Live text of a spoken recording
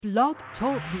Blog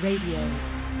Talk Radio.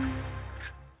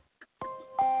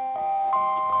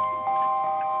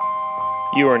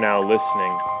 You are now listening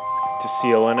to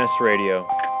CLNS Radio,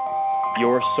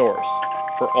 your source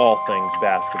for all things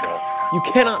basketball. You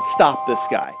cannot stop this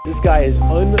guy. This guy is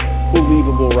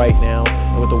unbelievable right now,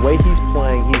 and with the way he's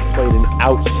playing, he's played an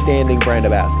outstanding brand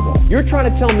of basketball. You're trying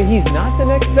to tell me he's not the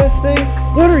next best thing?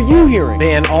 What are you hearing?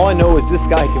 Man, all I know is this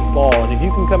guy can ball, and if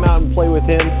you can come out and play with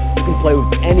him, you can play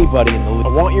with anybody in the league.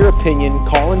 I want your opinion.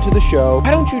 Call into the show.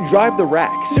 Why don't you drive the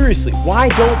rack? Seriously, why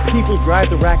don't people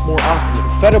drive the rack more often?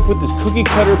 I'm fed up with this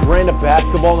cookie-cutter brand of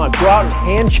basketball. Now go out and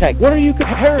hand check. What are you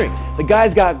comparing? The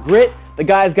guy's got grit. The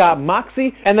guy's got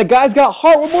moxie, and the guy's got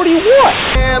heart. What more do you want?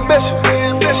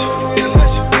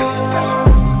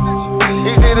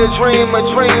 He did a dream,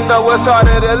 though it's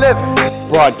harder to live.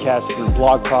 Broadcast through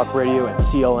Blog Talk Radio and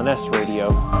CLNS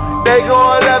Radio. They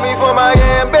gon' let me for my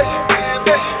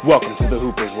ambition. Welcome to the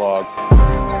Hooper's Log.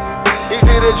 He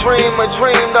did a dream,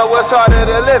 though it's harder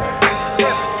to live.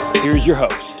 Here's your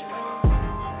host,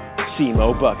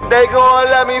 Simo Bucket. They gon'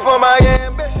 let me for my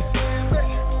ambition.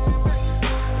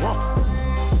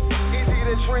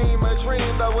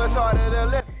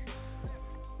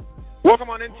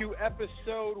 Welcome on into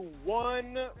episode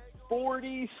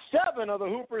 147 of the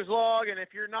Hooper's Log, and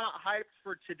if you're not hyped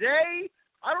for today,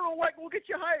 I don't know what will get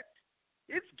you hyped.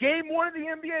 It's game one of the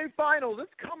NBA Finals.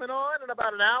 It's coming on in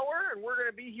about an hour, and we're going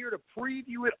to be here to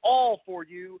preview it all for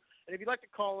you. And if you'd like to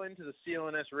call into the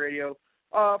CLNS Radio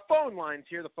phone lines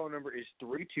here, the phone number is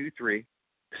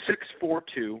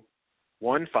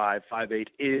 323-642-1558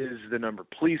 is the number.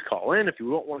 Please call in. If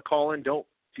you don't want to call in, don't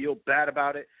feel bad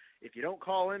about it. If you don't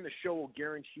call in, the show will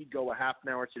guaranteed go a half an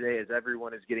hour today as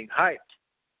everyone is getting hyped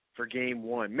for game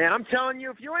one. Man, I'm telling you,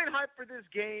 if you ain't hyped for this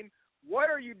game, what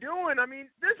are you doing? I mean,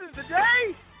 this is the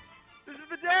day. This is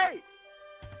the day.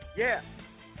 Yeah.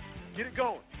 Get it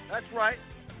going. That's right.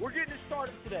 We're getting it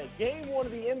started today. Game one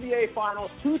of the NBA Finals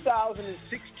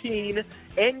 2016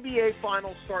 NBA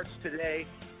Finals starts today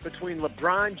between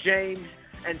LeBron James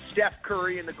and Steph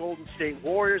Curry and the Golden State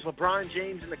Warriors. LeBron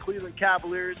James and the Cleveland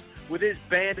Cavaliers with his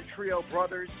band of trio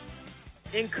brothers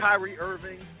in Kyrie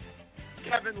Irving,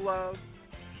 Kevin Love,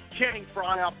 Channing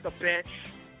Frye off the bench.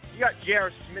 You got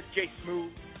J.R. Smith, J.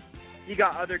 Smooth. You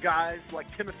got other guys like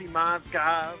Timothy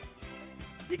Mozgov.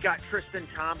 You got Tristan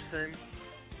Thompson.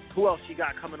 Who else you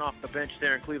got coming off the bench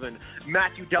there in Cleveland?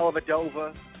 Matthew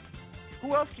Dellavedova.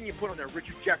 Who else can you put on there?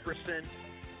 Richard Jefferson.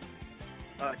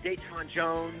 Dayton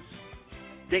Jones.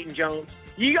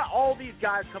 You got all these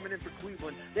guys coming in for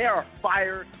Cleveland. They are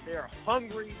fire. They are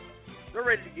hungry. They're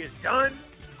ready to get it done.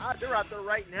 They're out there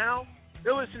right now.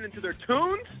 They're listening to their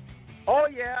tunes. Oh,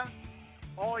 yeah.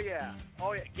 Oh, yeah.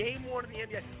 Oh, yeah. Game one of the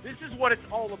NBA. This is what it's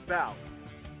all about.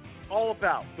 All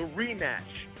about the rematch,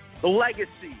 the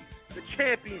legacy, the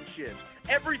championships,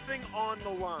 everything on the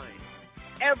line.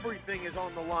 Everything is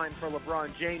on the line for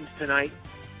LeBron James tonight.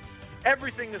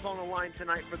 Everything is on the line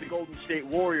tonight for the Golden State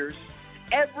Warriors.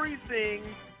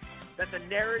 Everything that the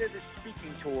narrative is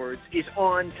speaking towards is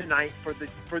on tonight for the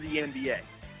NBA.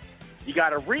 You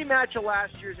got a rematch of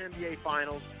last year's NBA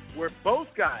Finals where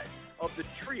both guys of the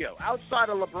trio outside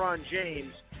of LeBron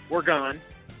James were gone.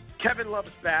 Kevin Love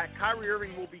is back. Kyrie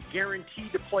Irving will be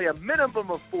guaranteed to play a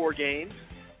minimum of 4 games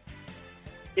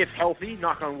if healthy,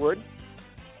 knock on wood.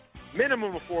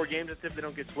 Minimum of 4 games, that's if they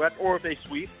don't get swept or if they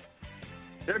sweep.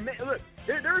 They're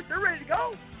ready to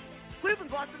go.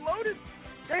 Cleveland's locked and loaded.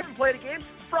 They haven't played a game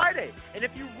since Friday. And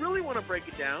if you really want to break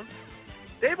it down,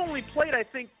 they've only played, I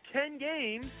think, 10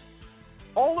 games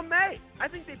all of May. I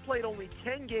think they played only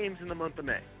 10 games in the month of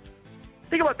May.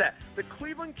 Think about that. The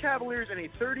Cleveland Cavaliers in a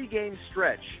 30-game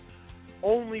stretch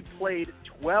only played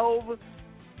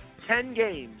 10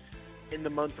 games in the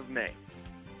month of May.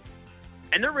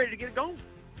 And they're ready to get it going.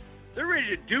 They're ready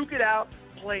to duke it out,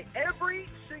 play every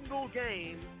single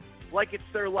game like it's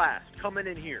their last, coming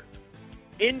in here.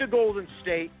 Into Golden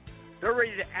State. They're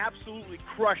ready to absolutely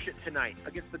crush it tonight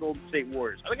against the Golden State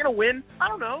Warriors. Are they going to win? I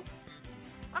don't know.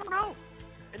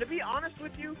 And to be honest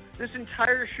with you, this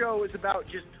entire show is about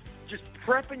just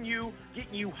prepping you,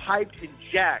 getting you hyped and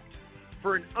jacked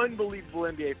for an unbelievable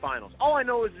NBA Finals. All I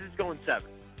know is this is going 7.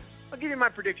 I'll give you my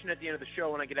prediction at the end of the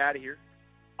show when I get out of here.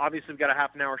 Obviously, we've got a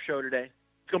half an hour show today.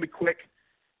 It's going to be quick.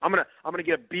 I'm gonna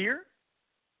get a beer.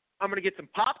 I'm going to get some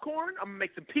popcorn. I'm going to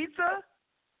make some pizza.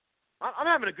 I'm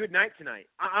having a good night tonight.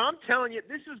 I'm telling you,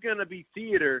 this is going to be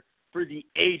theater for the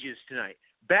ages tonight.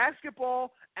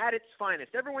 Basketball at its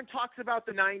finest. Everyone talks about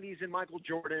the 90s and Michael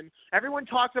Jordan. Everyone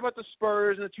talks about the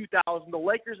Spurs in the 2000s, the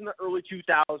Lakers in the early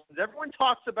 2000s. Everyone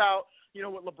talks about,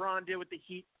 what LeBron did with the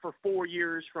Heat for 4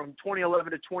 years from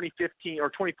 2011 to 2015 or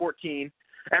 2014.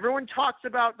 Everyone talks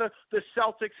about the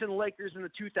Celtics and Lakers in the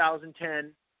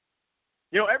 2010.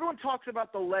 Everyone talks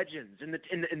about the legends and the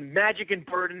Magic and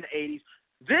Bird in the 80s.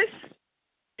 This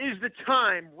is the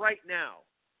time right now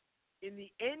in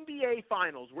the NBA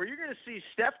Finals where you're going to see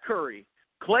Steph Curry,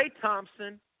 Klay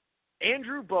Thompson,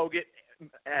 Andrew Bogut,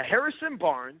 Harrison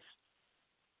Barnes.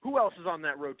 Who else is on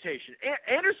that rotation?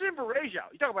 Anderson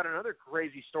Varejao. You talk about another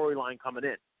crazy storyline coming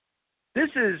in.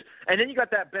 And then you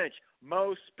got that bench.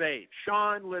 Mo Spade,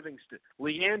 Sean Livingston,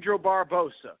 Leandro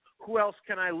Barbosa. Who else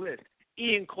can I list?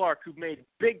 Ian Clark, who made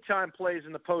big-time plays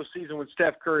in the postseason when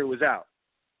Steph Curry was out.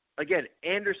 Again,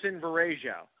 Anderson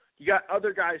Varejao. You got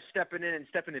other guys stepping in.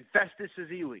 Festus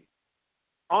Ezeli,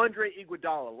 Andre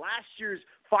Iguodala, last year's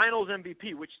Finals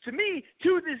MVP, which to me,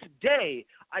 to this day,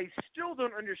 I still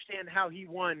don't understand how he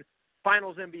won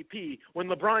Finals MVP when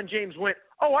LeBron James went,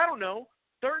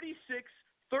 36,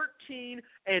 13,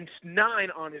 and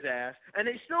 9 on his ass, and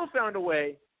they still found a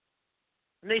way.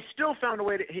 To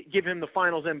give him the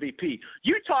Finals MVP.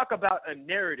 You talk about a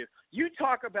narrative. You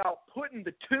talk about putting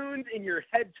the tunes in your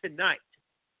head tonight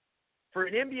for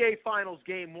an NBA Finals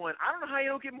Game 1. I don't know how you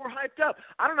don't get more hyped up.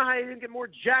 I don't know how you didn't get more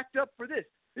jacked up for this.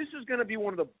 This is going to be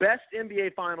one of the best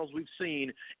NBA Finals we've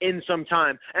seen in some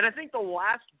time. And I think the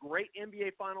last great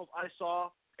NBA Finals I saw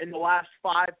in the last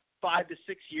 5 to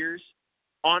 6 years,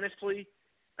 honestly,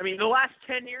 the last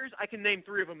 10 years, I can name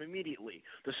 3 of them immediately.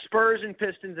 The Spurs and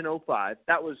Pistons in 2005.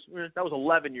 That was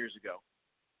 11 years ago.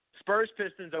 Spurs,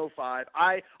 Pistons, 2005.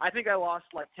 I think I lost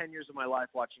like 10 years of my life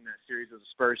watching that series as a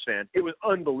Spurs fan. It was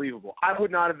unbelievable. I would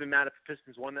not have been mad if the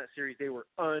Pistons won that series. They were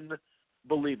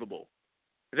unbelievable.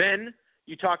 Then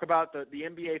you talk about the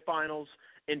NBA Finals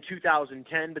in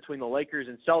 2010 between the Lakers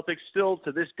and Celtics. Still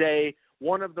to this day,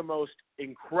 one of the most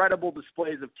incredible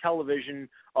displays of television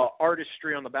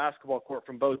artistry on the basketball court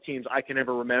from both teams I can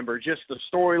ever remember. Just the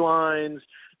storylines,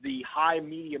 the high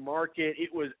media market.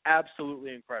 It was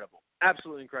absolutely incredible.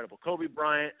 Absolutely incredible. Kobe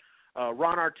Bryant,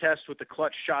 Ron Artest with the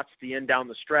clutch shots at the end down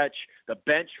the stretch. The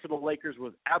bench for the Lakers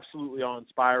was absolutely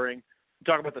awe-inspiring. You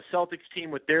talk about the Celtics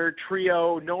team with their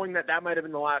trio, knowing that might have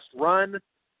been the last run.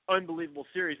 Unbelievable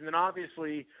series. And then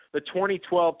obviously the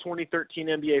 2012-2013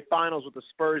 NBA Finals with the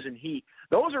Spurs and Heat.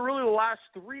 Those are really the last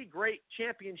 3 great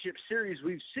championship series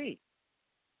we've seen.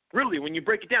 Really, when you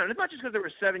break it down. And it's not just because they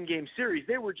were 7-game series.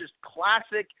 They were just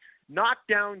classic,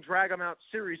 knock-down, drag-them-out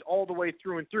series all the way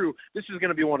through and through. This is going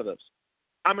to be one of those.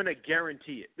 I'm going to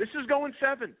guarantee it. This is going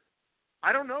 7.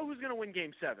 I don't know who's going to win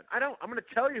Game 7. I'm going to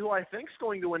tell you who I think is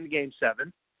going to win Game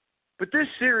 7. But this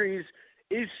series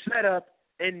is set up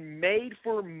and made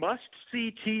for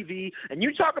must-see TV. And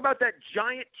you talk about that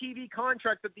giant TV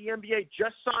contract that the NBA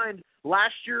just signed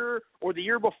last year or the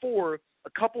year before, a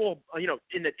couple, in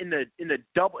the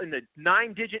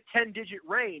 9-digit, 10-digit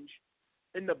range,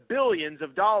 in the billions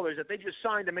of dollars that they just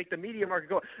signed to make the media market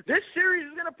go. This series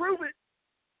is going to prove it.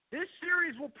 This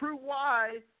series will prove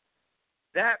why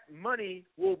that money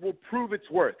will prove its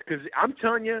worth. Because I'm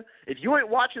telling you, if you ain't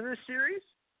watching this series,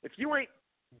 if you ain't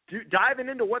diving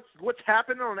into what's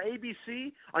happening on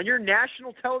ABC, on your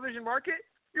national television market,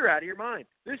 you're out of your mind.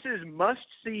 This is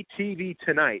must-see TV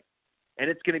tonight, and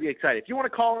it's going to be exciting. If you want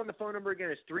to call in, the phone number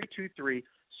again is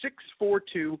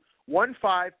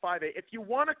 323-642-1558. If you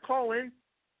want to call in,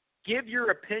 give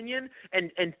your opinion, and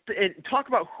talk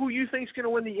about who you think is going to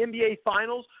win the NBA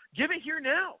Finals, give it here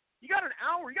now. You got an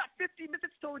hour. You got 50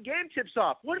 minutes till the game tips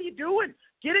off. What are you doing?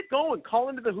 Get it going. Call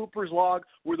into the Hoopers log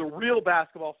where the real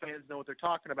basketball fans know what they're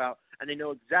talking about, and they know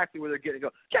exactly where they're getting to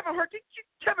go. Kevin Hart, get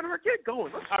it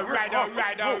going. All right. You're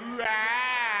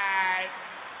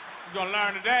going to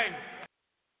learn today.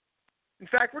 In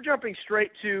fact, we're jumping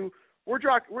straight into the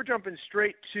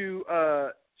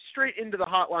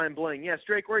hotline bling. Yes,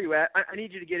 Drake, where are you at? I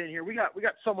need you to get in here. We got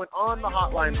someone on the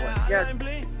hotline bling. Yes,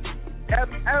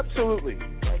 absolutely.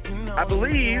 I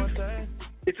believe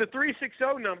it's a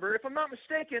 360 number. If I'm not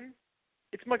mistaken,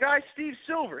 it's my guy Steve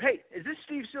Silver. Hey, is this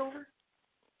Steve Silver?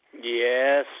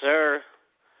 Yes, sir.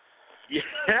 Yeah,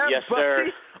 yes, buddy.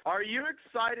 sir. Are you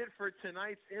excited for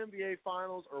tonight's NBA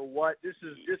Finals or what? This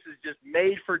is just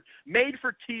made for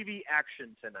TV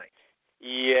action tonight.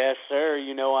 Yes, sir.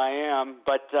 You know I am.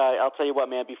 But I'll tell you what,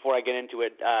 man, before I get into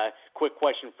it, quick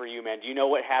question for you, man. Do you know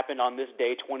what happened on this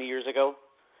day 20 years ago?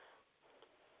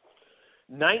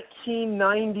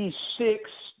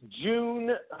 1996,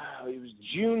 June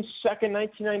 2nd,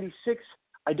 1996.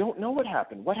 I don't know what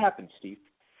happened. What happened, Steve?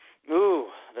 Ooh,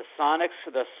 the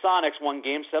Sonics won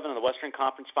Game 7 of the Western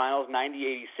Conference Finals,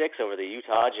 90-86 over the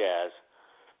Utah Jazz.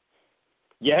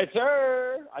 Yes,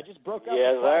 sir. I just broke out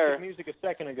the classic music a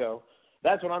second ago.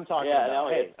 That's what I'm talking about. No,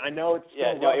 hey, I know it's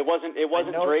yeah, no, it wasn't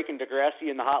Drake and Degrassi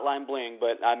and the Hotline Bling,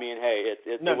 but I mean, hey,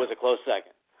 it was a close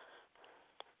second.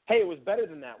 Hey, it was better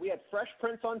than that. We had Fresh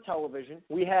Prince on television.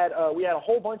 We had a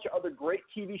whole bunch of other great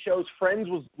TV shows. Friends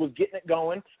was getting it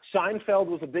going. Seinfeld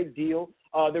was a big deal.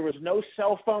 There was no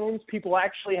cell phones. People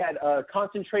actually had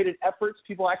concentrated efforts.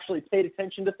 People actually paid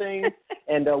attention to things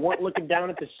and weren't looking down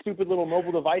at the stupid little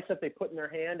mobile device that they put in their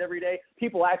hand every day.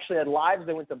 People actually had lives.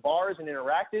 They went to bars and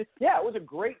interacted. Yeah, it was a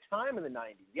great time in the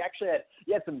 90s. You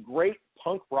had some great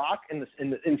punk rock in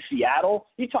Seattle.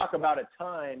 You talk about a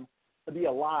time to be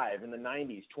alive in the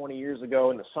 90s, 20 years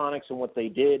ago, and the Sonics and what they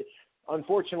did.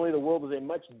 Unfortunately, the world is a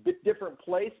much bit different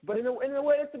place, but in a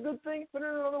way it's a good thing, but in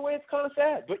another way it's kind of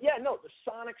sad. But, yeah, no, the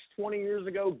Sonics 20 years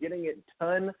ago getting it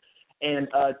done, and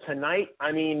tonight,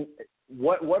 I mean,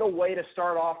 what a way to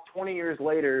start off 20 years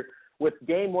later with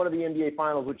Game 1 of the NBA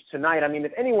Finals, which tonight, I mean,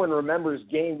 if anyone remembers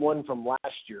Game 1 from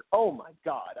last year, oh, my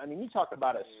God. I mean, you talk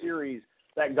about a series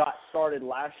that got started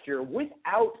last year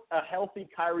without a healthy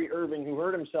Kyrie Irving who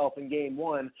hurt himself in Game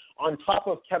 1, on top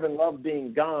of Kevin Love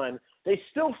being gone. They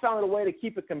still found a way to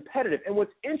keep it competitive. And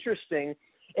what's interesting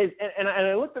is, and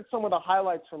I looked at some of the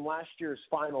highlights from last year's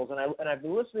finals, and I've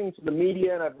been listening to the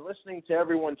media, and I've been listening to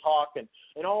everyone talk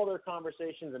and all their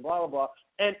conversations and blah, blah, blah.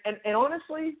 And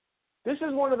honestly, this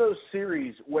is one of those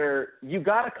series where you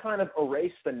got to kind of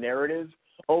erase the narrative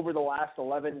over the last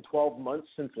 11, 12 months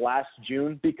since last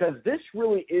June, because this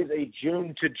really is a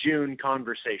June-to-June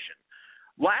conversation.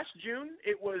 Last June,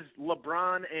 it was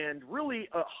LeBron and really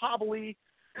a hobbly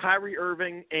Kyrie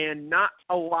Irving and not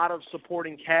a lot of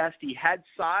supporting cast. He had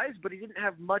size, but he didn't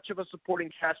have much of a supporting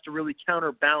cast to really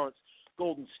counterbalance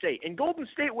Golden State. And Golden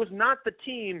State was not the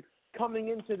team coming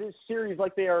into this series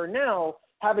like they are now,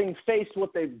 having faced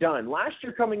what they've done. Last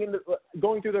year,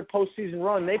 going through their postseason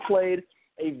run, they played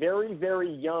a very,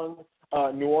 very young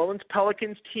New Orleans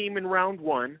Pelicans team in round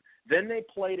one. Then they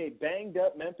played a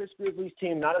banged-up Memphis Grizzlies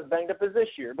team, not as banged up as this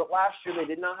year, but last year they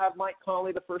did not have Mike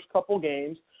Conley the first couple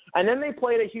games. And then they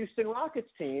played a Houston Rockets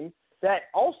team that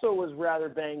also was rather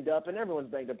banged up, and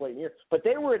everyone's banged up late in the year. But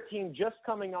they were a team just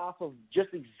coming off of just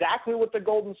exactly what the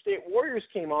Golden State Warriors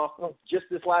came off of just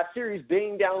this last series,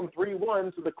 being down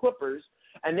 3-1 to the Clippers,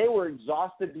 and they were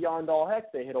exhausted beyond all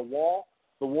heck. They hit a wall.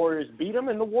 The Warriors beat them,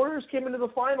 and the Warriors came into the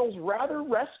finals rather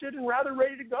rested and rather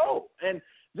ready to go. And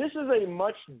this is a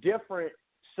much different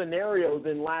scenario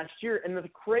than last year. And the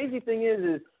crazy thing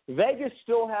is Vegas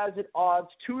still has it odds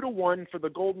 2-1 for the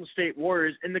Golden State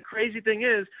Warriors. And the crazy thing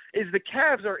is the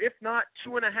Cavs are, if not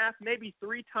 2.5, maybe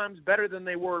 3 times better than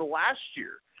they were last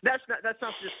year. That's not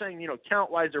just saying,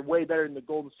 talent-wise they're way better than the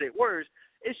Golden State Warriors.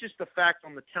 It's just the fact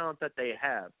on the talent that they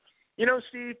have.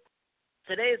 Steve,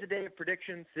 today is a day of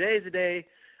predictions. Today is a day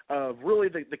of really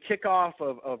the kickoff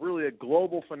of really a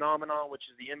global phenomenon, which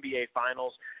is the NBA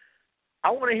Finals. I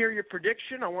want to hear your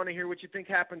prediction. I want to hear what you think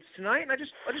happens tonight, and I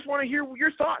just want to hear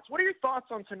your thoughts. What are your thoughts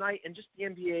on tonight and just the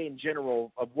NBA in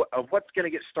general of what's going to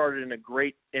get started in a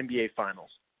great NBA Finals?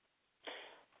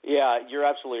 Yeah, you're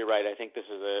absolutely right. I think this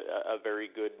is a very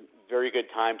good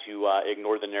time to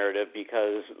ignore the narrative,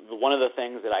 because one of the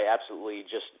things that I absolutely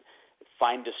just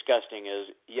find disgusting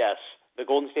is, yes, the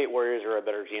Golden State Warriors are a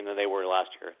better team than they were last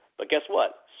year. But guess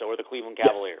what? So are the Cleveland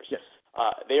Cavaliers. Yes.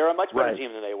 They are a much better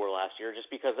team than they were last year,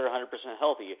 just because they're 100%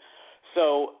 healthy.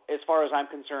 So as far as I'm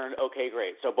concerned, okay,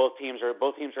 great. So both teams are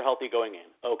healthy going in.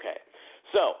 Okay.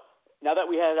 So now that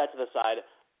we have that to the side,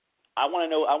 I want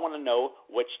to know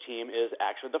which team is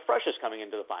actually the freshest coming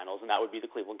into the finals, and that would be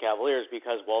the Cleveland Cavaliers,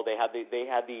 because they had the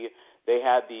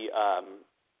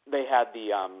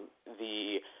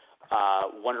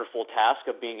wonderful task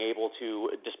of being able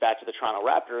to dispatch the Toronto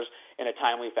Raptors in a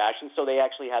timely fashion. So they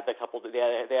actually had the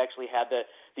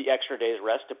extra day's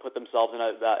rest to put themselves in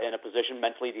a position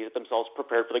mentally to get themselves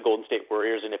prepared for the Golden State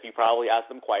Warriors. And if you probably asked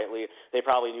them quietly, they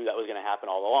probably knew that was going to happen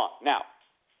all along. Now,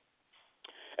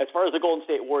 as far as the Golden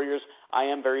State Warriors, I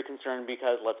am very concerned,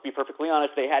 because let's be perfectly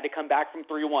honest, they had to come back from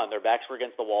 3-1. Their backs were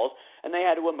against the walls, and they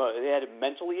had to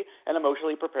mentally and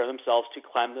emotionally prepare themselves to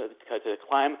climb to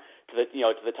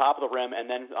the top of the rim,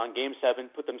 and then on Game 7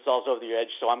 put themselves over the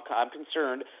edge. So I'm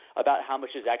concerned about how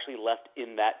much is actually left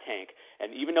in that tank.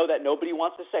 And even though that nobody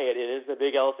wants to say it, it is the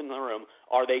big elephant in the room.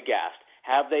 Are they gassed?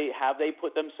 Have they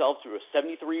put themselves through a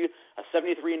 73-9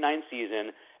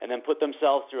 season, and then put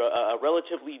themselves through a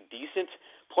relatively decent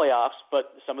playoffs,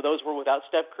 but some of those were without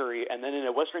Steph Curry, and then in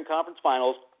a Western Conference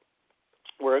Finals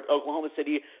where Oklahoma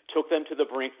City took them to the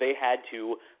brink, they had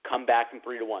to come back from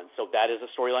 3-1. So that is a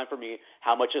storyline for me.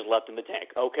 How much is left in the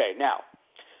tank? Okay, now,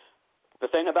 the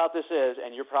thing about this is,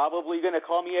 and you're probably going to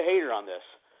call me a hater on this,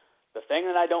 The thing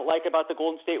that I don't like about the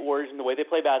Golden State Warriors and the way they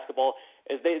play basketball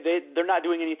is they're not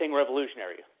doing anything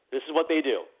revolutionary. This is what they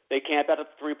do. They camp out at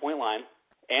the three-point line,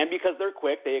 and because they're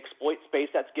quick, they exploit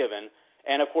space that's given.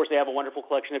 And of course, they have a wonderful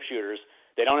collection of shooters.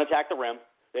 They don't attack the rim.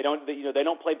 They don't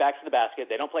play backs to the basket.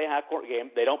 They don't play a half-court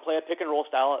game. They don't play a pick and roll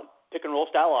style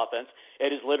offense.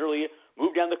 It is literally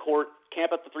move down the court,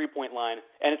 camp at the three-point line,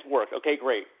 and it's worked. Okay,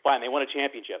 great, fine. They won a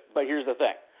championship. But here's the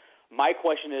thing. My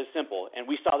question is simple, and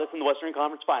we saw this in the Western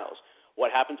Conference Finals.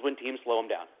 What happens when teams slow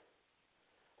them down?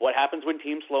 What happens when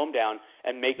teams slow them down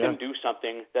and make them do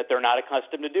something that they're not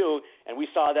accustomed to do? And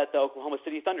we saw that the Oklahoma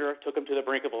City Thunder took them to the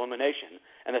brink of elimination.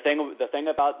 And the thing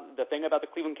about the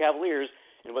Cleveland Cavaliers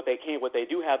and what they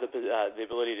do have the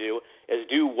ability to do is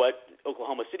do what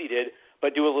Oklahoma City did,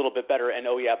 but do a little bit better. And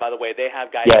by the way, they have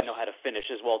guys that know how to finish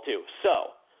as well too.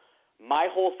 So my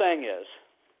whole thing is,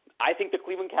 I think the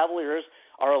Cleveland Cavaliers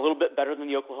are a little bit better than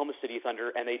the Oklahoma City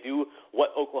Thunder, and they do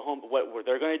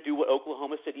they're going to do what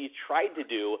Oklahoma City tried to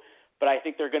do, but I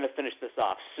think they're going to finish this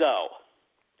off. So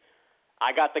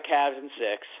I got the Cavs in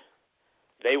 6.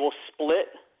 They will split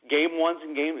game 1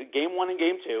 and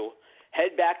game 2,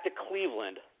 head back to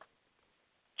Cleveland,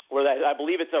 where I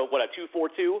believe it's a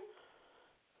 2-4-2.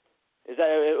 Is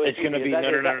that? It's going to be no.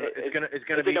 It's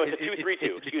going to be. It's a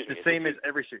 2-3-2. Excuse me. The same as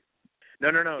every series. No.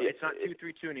 It's not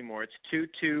 2-3-2 anymore. It's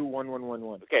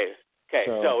 2-2-1-1-1-1. Okay.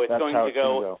 So it's going to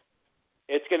go.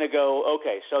 It's going to go.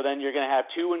 Okay. So then you're going to have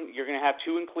 2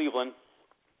 in Cleveland,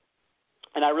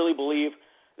 and I really believe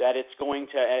that it's going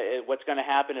to. What's going to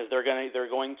happen is they're going to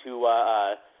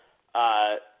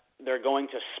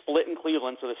split in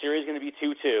Cleveland. So the series is going to be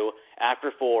 2-2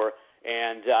 after 4,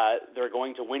 and they're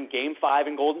going to win Game 5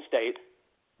 in Golden State,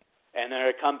 and then they're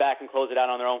going to come back and close it out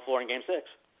on their own floor in Game 6.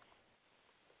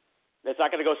 It's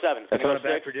not going to go 7. It's That's going not to go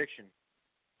a 6. bad prediction.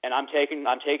 And I'm taking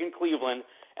Cleveland,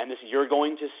 and you're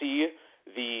going to see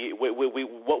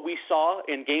what we saw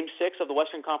in Game 6 of the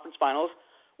Western Conference Finals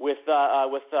with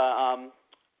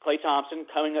Klay Thompson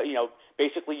coming,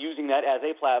 basically using that as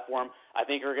a platform. I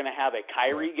think we're going to have a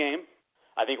Kyrie game.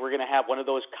 I think we're going to have one of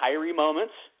those Kyrie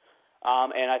moments,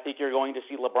 and I think you're going to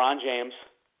see LeBron James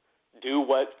do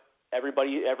what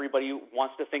everybody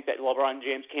wants to think that LeBron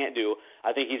James can't do.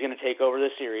 I think he's going to take over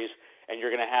this series, and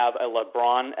you're going to have a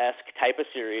LeBron-esque type of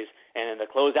series. And in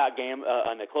the closeout game,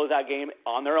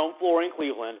 on their own floor in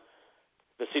Cleveland,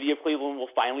 the city of Cleveland will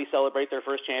finally celebrate their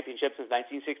first championship since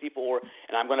 1964.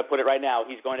 And I'm going to put it right now: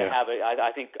 he's going to have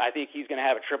I think he's going to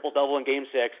have a triple-double in Game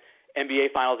 6,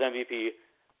 NBA Finals MVP,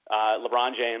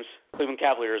 LeBron James, Cleveland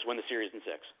Cavaliers win the series in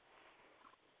 6.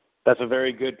 That's a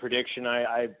very good prediction.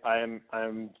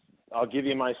 I'll give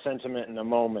you my sentiment in a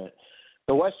moment.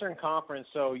 The Western Conference,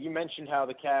 so you mentioned how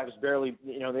the Cavs barely,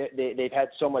 they've had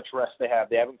so much rest they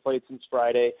haven't played since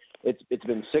Friday. It's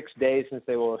been 6 days since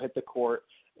they will hit the court.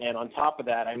 And on top of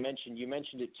that, you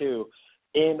mentioned it too,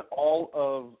 in all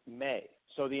of May.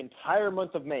 So the entire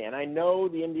month of May, and I know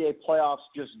the NBA playoffs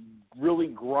just really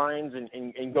grinds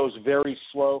and goes very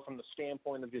slow from the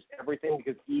standpoint of just everything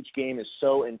because each game is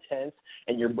so intense.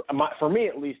 And for me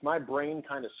at least, my brain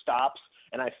kind of stops,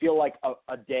 and I feel like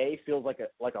a day feels like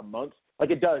a month. Like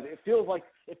it does. It feels like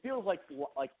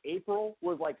April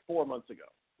was like 4 months ago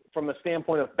from the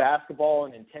standpoint of basketball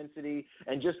and intensity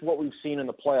and just what we've seen in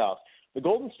the playoffs. The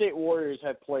Golden State Warriors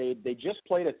they just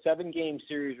played a 7-game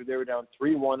series where they were down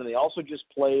 3-1, and they also just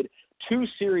played 2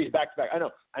 series back-to-back.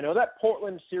 I know that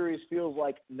Portland series feels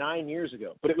like 9 years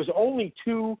ago, but it was only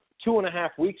 2.5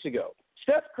 weeks ago.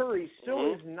 Steph Curry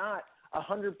still is not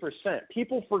 100%.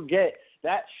 People forget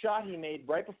that shot he made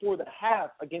right before the half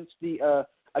against the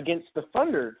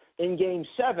Thunder in Game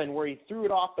 7 where he threw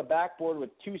it off the backboard with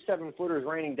 2 7-footers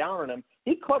raining down on him.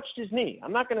 He clutched his knee.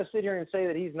 I'm not going to sit here and say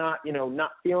that he's not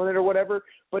feeling it or whatever,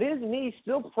 but his knee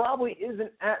still probably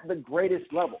isn't at the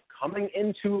greatest level. Coming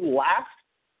into last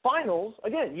finals,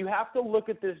 again, you have to look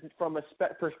at this from a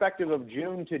perspective of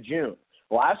June to June.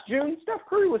 Last June, Steph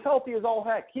Curry was healthy as all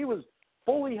heck. He was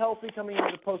fully healthy coming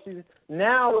into the postseason.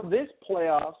 Now this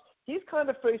playoffs, he's kind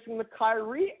of facing the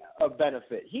Kyrie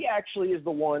benefit. He actually is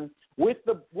the one with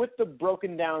the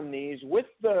broken down knees, with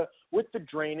the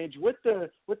drainage, with the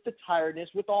tiredness,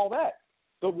 with all that.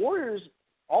 The Warriors,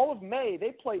 all of May,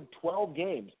 they played 12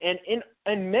 games, and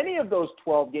in many of those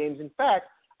 12 games, in fact,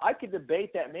 I could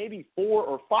debate that maybe 4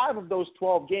 or 5 of those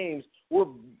 12 games were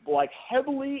like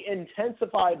heavily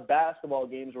intensified basketball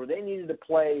games where they needed to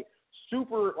play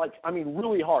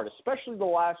really hard, especially the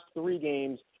last 3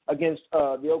 games against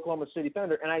the Oklahoma City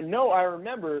Thunder. And I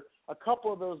remember a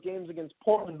couple of those games against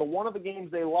Portland, but one of the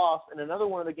games they lost and another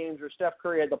one of the games where Steph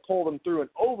Curry had to pull them through in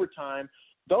overtime.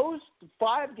 Those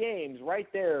 5 games right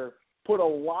there put a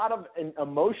lot of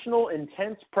emotional,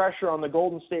 intense pressure on the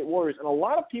Golden State Warriors, and a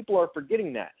lot of people are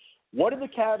forgetting that. What did the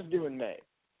Cavs do in May?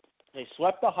 They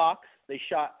swept the Hawks. They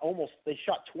shot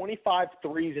 25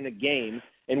 threes in a game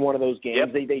in one of those games.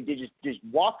 Yep. They just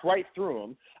walked right through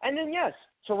them. And then, yes,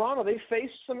 Toronto, they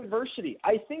faced some adversity.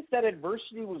 I think that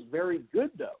adversity was very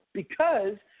good, though,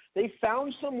 because they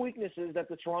found some weaknesses that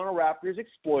the Toronto Raptors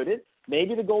exploited.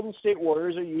 Maybe the Golden State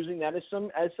Warriors are using that as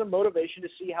some motivation to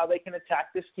see how they can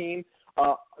attack this team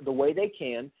the way they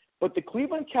can. But the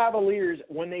Cleveland Cavaliers,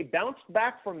 when they bounced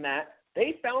back from that,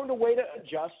 they found a way to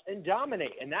adjust and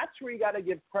dominate. And that's where you got to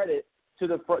give credit to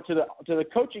the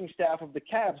coaching staff of the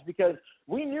Cavs, because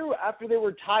we knew after they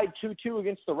were tied 2-2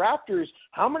 against the Raptors,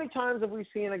 how many times have we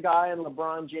seen a guy in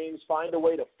LeBron James find a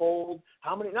way to fold?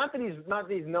 How many? Not that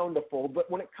he's known to fold, but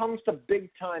when it comes to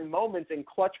big time moments and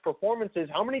clutch performances,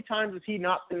 how many times has he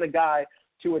not been the guy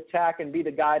to attack and be the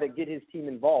guy to get his team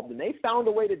involved? And they found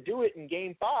a way to do it in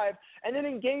Game 5. And then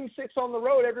in Game 6 on the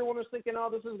road, everyone was thinking, oh,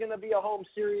 this is going to be a home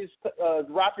series. The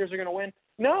Raptors are going to win.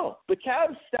 No, the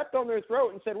Cavs stepped on their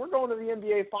throat and said, we're going to the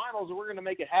NBA Finals and we're going to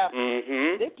make it happen.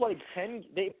 Mm-hmm.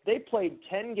 They played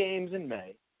 10 games in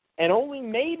May, and only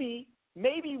maybe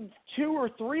 2 or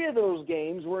 3 of those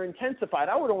games were intensified.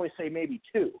 I would only say maybe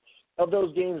 2 of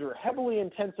those games were heavily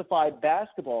intensified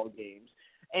basketball games.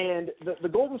 And the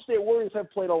Golden State Warriors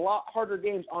have played a lot harder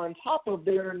games on top of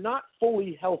they're not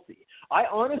fully healthy. I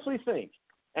honestly think,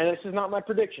 and this is not my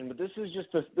prediction, but this is just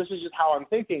how I'm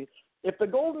thinking. If the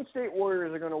Golden State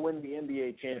Warriors are going to win the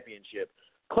NBA championship,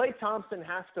 Klay Thompson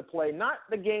has to play not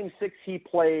the Game 6 he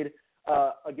played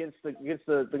against the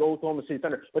Oklahoma City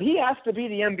Thunder, but he has to be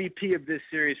the MVP of this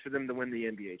series for them to win the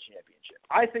NBA championship.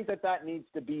 I think that needs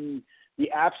to be the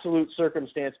absolute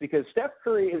circumstance, because Steph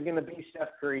Curry is going to be Steph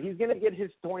Curry. He's going to get his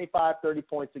 25, 30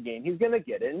 points a game. He's going to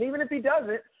get it. And even if he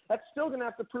doesn't, that's still going to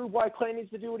have to prove why Klay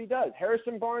needs to do what he does.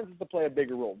 Harrison Barnes has to play a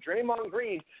bigger role. Draymond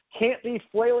Green can't be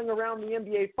flailing around the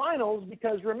NBA Finals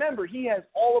because, remember, he has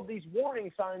all of these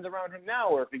warning signs around him now,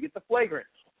 or if he gets a flagrant.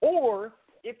 Or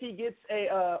if he gets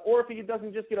or if he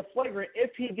doesn't just get a flagrant, if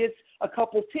he gets a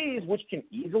couple tees, which can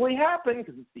easily happen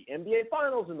because it's the NBA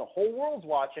Finals and the whole world's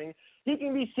watching, he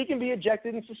can be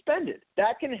ejected and suspended.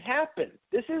 That can happen.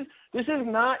 This is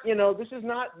not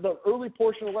the early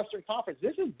portion of the Western Conference.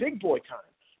 This is big boy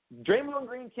time. Draymond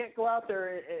Green can't go out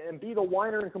there and be the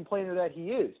whiner and complainer that he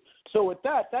is. So with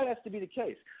that has to be the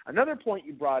case. Another point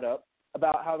you brought up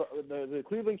about how the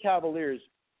Cleveland Cavaliers,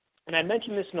 and I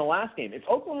mentioned this in the last game, if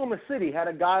Oklahoma City had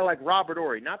a guy like Robert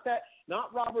Horry, not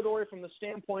Robert Horry from the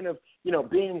standpoint of,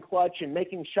 being clutch and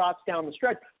making shots down the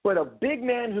stretch, but a big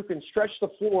man who can stretch the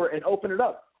floor and open it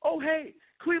up. Oh, hey,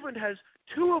 Cleveland has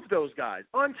 2 of those guys.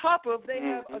 On top of, they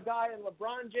have a guy in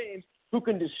LeBron James who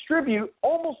can distribute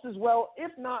almost as well,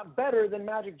 if not better, than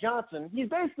Magic Johnson. He's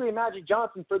basically a Magic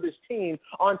Johnson for this team,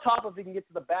 on top of he can get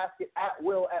to the basket at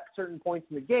will at certain points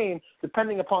in the game,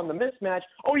 depending upon the mismatch.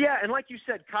 Oh, yeah, and like you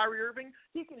said, Kyrie Irving,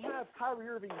 he can have Kyrie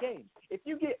Irving games. If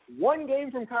you get one game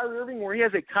from Kyrie Irving where he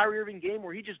has a Kyrie Irving game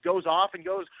where he just goes off and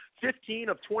goes 15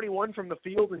 of 21 from the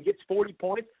field and gets 40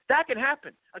 points, that can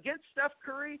happen. Against Steph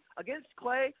Curry, against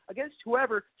Klay, against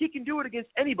whoever, he can do it against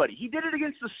anybody. He did it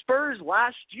against the Spurs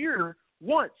last year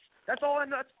once. That's all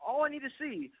I need to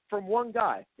see from one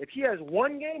guy. If he has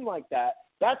one game like that,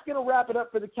 that's going to wrap it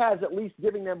up for the Cavs, at least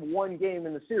giving them one game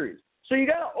in the series. So you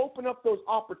got to open up those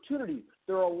opportunities.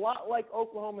 They're a lot like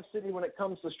Oklahoma City when it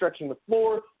comes to stretching the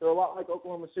floor. They're a lot like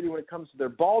Oklahoma City when it comes to their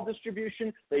ball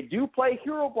distribution. They do play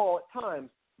hero ball at times,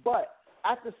 but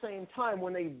at the same time,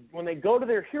 when they go to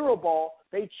their hero ball,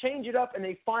 they change it up and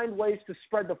they find ways to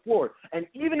spread the floor. And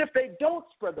even if they don't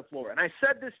spread the floor, and I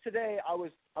said this today, I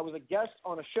was a guest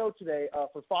on a show today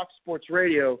for Fox Sports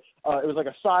Radio. It was like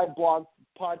a side blog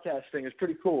podcast thing. It's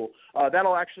pretty cool.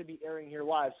 That'll actually be airing here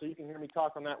live, so you can hear me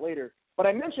talk on that later. But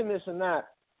I mentioned this and that.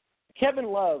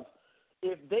 Kevin Love,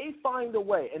 if they find a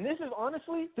way, and this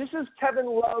is Kevin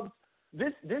Love.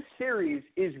 This series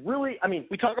is really,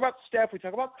 we talk about Steph, we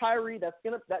talk about Kyrie,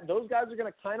 those guys are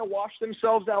gonna kind of wash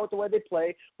themselves out with the way they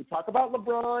play. We talk about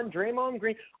LeBron, Draymond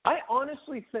Green. I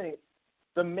honestly think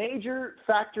the major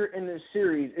factor in this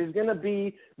series is gonna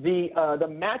be the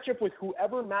matchup with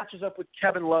whoever matches up with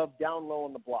Kevin Love down low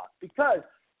on the block. Because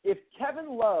if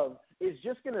Kevin Love is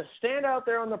just gonna stand out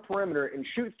there on the perimeter and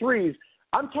shoot threes,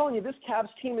 I'm telling you, this Cavs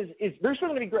team they're still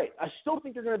gonna be great. I still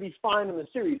think they're gonna be fine in the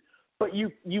series. But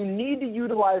you need to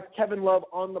utilize Kevin Love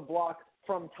on the block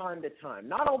from time to time.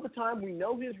 Not all the time. We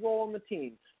know his role on the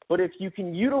team. But if you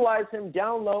can utilize him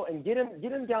down low and get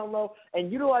him down low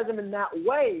and utilize him in that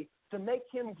way to make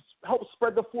him help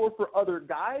spread the floor for other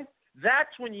guys,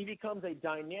 that's when he becomes a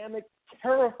dynamic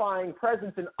terrifying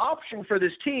presence and option for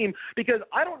this team, because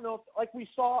I don't know, like we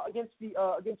saw against the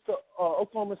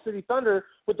Oklahoma City Thunder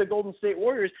with the Golden State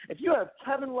Warriors, if you have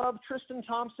Kevin Love, Tristan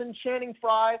Thompson, Channing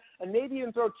Frye, and maybe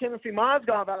even throw Timothy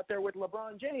Mozgov out there with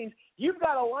LeBron James, you've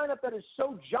got a lineup that is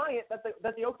so giant that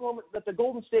the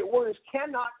Golden State Warriors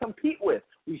cannot compete with.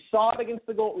 We saw it against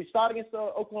the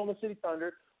Oklahoma City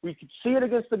Thunder. We could see it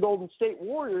against the Golden State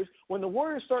Warriors. When the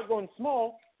Warriors start going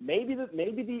small, maybe the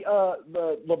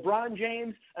LeBron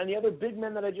James and the other big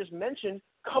men that I just mentioned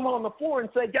come on the floor and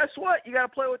say, guess what? You got to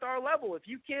play with our level. If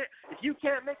you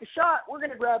can't make a shot, we're going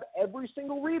to grab every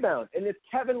single rebound. And if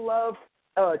Kevin Love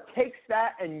takes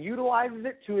that and utilizes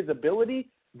it to his ability,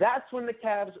 that's when the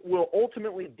Cavs will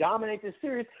ultimately dominate this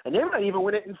series, and they might even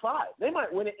win it in 5. They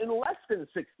might win it in less than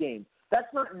 6 games.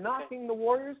 That's not knocking the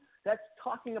Warriors. That's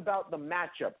talking about the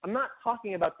matchup. I'm not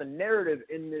talking about the narrative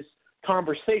in this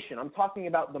conversation. I'm talking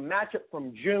about the matchup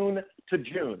from June to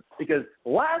June, because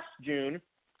last June,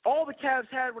 all the Cavs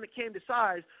had when it came to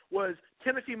size was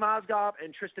Timothy Mozgov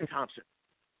and Tristan Thompson.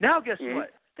 Now guess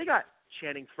what? They got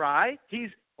Channing Frye. He's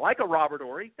like a Robert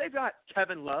Horry. They've got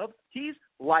Kevin Love. He's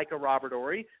like a Robert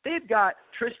Horry. They've got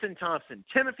Tristan Thompson,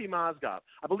 Timothy Mozgov.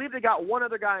 I believe they got one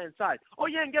other guy inside. Oh,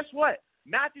 yeah, and guess what?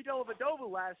 Matthew Dellavedova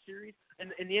last series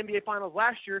in the NBA Finals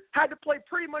last year had to play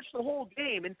pretty much the whole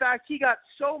game. In fact, he got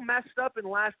so messed up in the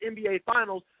last NBA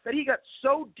Finals that he got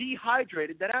so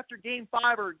dehydrated that after Game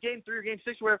 5 or Game 3 or Game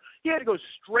 6 or whatever, he had to go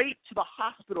straight to the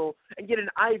hospital and get an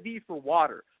IV for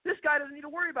water. This guy doesn't need to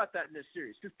worry about that in this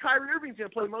series because Kyrie Irving's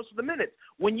going to play most of the minutes.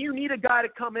 When you need a guy to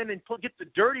come in and get the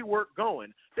dirty work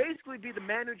going, basically be the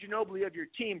Manu Ginobili of your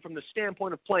team from the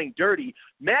standpoint of playing dirty,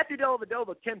 Matthew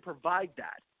Dellavedova can provide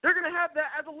that. They're going to have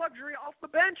that as a luxury off the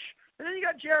bench. And then you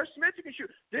got J.R. Smith who can shoot.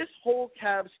 This whole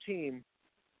Cavs team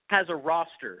has a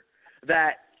roster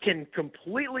that can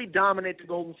completely dominate the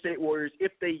Golden State Warriors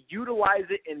if they utilize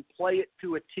it and play it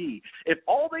to a T. If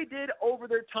all they did over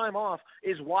their time off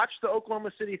is watch the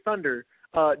Oklahoma City Thunder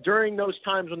during those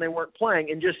times when they weren't playing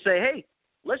and just say, hey,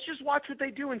 let's just watch what they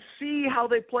do and see how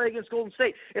they play against Golden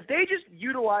State. If they just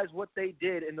utilize what they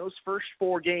did in those first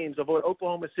 4 games of what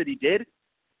Oklahoma City did,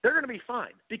 they're going to be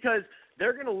fine because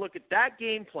they're going to look at that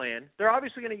game plan. They're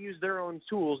obviously going to use their own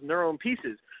tools and their own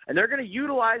pieces, and they're going to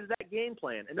utilize that game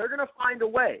plan, and they're going to find a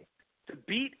way to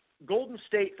beat Golden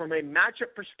State from a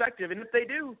matchup perspective. And if they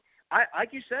do,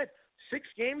 like you said, 6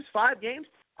 games, 5 games,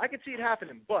 I could see it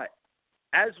happening. But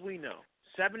as we know,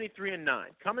 73-9,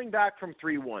 coming back from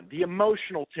 3-1, the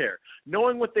emotional tear,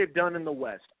 knowing what they've done in the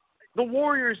West, the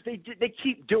Warriors, they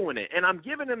keep doing it, and I'm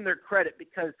giving them their credit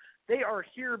because they are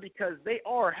here because they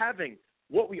are having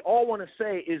what we all want to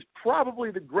say is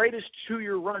probably the greatest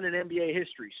 2-year run in NBA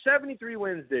history. 73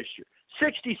 wins this year,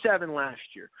 67 last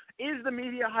year. Is the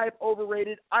media hype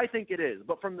overrated? I think it is.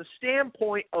 But from the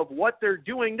standpoint of what they're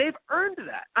doing, they've earned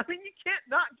that. I mean, you can't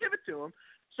not give it to them.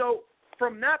 So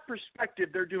from that perspective,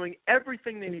 they're doing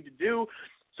everything they need to do.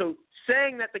 So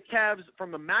saying that the Cavs,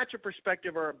 from a matchup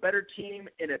perspective, are a better team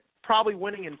and it probably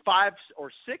winning in 5 or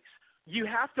 6, you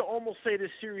have to almost say this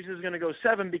series is going to go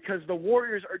 7 because the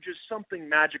Warriors are just something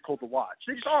magical to watch.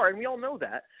 They just are, and we all know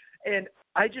that. And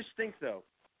I just think, though,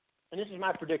 and this is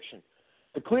my prediction,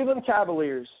 the Cleveland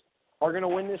Cavaliers are going to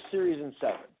win this series in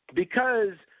 7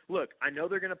 because, look, I know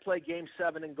they're going to play Game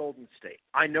 7 in Golden State.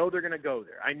 I know they're going to go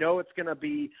there. I know it's going to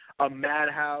be a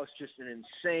madhouse, just an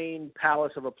insane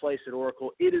palace of a place at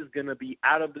Oracle. It is going to be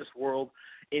out of this world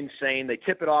insane. They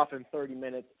tip it off in 30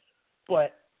 minutes.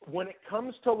 But when it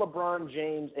comes to LeBron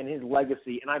James and his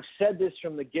legacy, and I've said this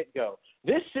from the get-go,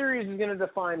 this series is going to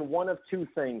define one of 2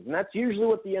 things, and that's usually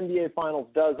what the NBA Finals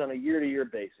does on a year-to-year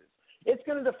basis. It's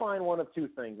going to define one of 2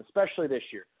 things, especially this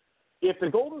year. If the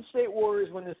Golden State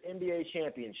Warriors win this NBA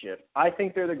championship, I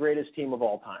think they're the greatest team of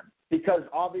all time because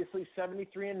obviously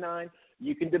 73-9,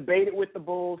 you can debate it with the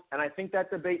Bulls, and I think that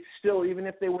debate still, even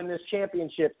if they win this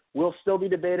championship, will still be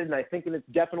debated, and I think it's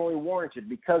definitely warranted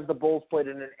because the Bulls played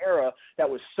in an era that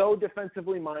was so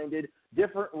defensively minded,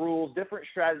 different rules, different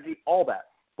strategy, all that.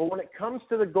 But when it comes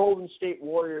to the Golden State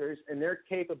Warriors and their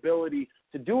capability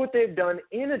to do what they've done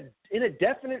in a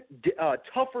definite,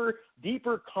 tougher,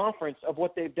 deeper conference of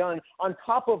what they've done on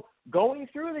top of going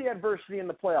through the adversity in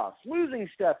the playoffs, losing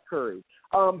Steph Curry,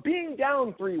 being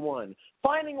down 3-1,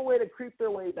 finding a way to creep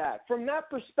their way back. From that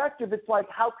perspective, it's like,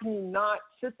 how can you not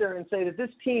sit there and say that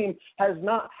this team has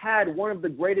not had one of the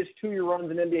greatest 2-year runs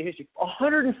in NBA history?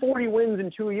 140 wins in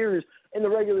 2 years in the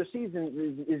regular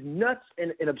season is nuts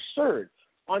and absurd.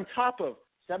 On top of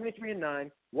 73-9,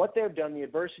 what they've done, the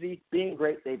adversity, being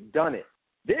great, they've done it.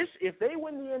 If they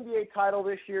win the NBA title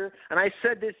this year, and I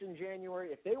said this in January,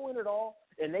 if they win it all,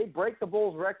 and they break the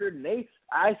Bulls record, and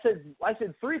I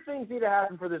said three things need to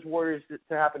happen for this Warriors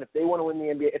to happen if they want to win the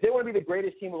NBA. If they want to be the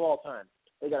greatest team of all time,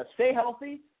 they got to stay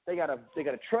healthy, they got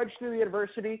to trudge through the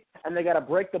adversity, and they got to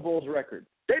break the Bulls record.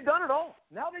 They've done it all.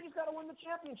 Now they just got to win the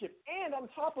championship. And on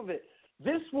top of it,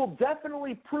 this will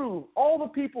definitely prove all the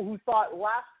people who thought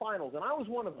last finals, and I was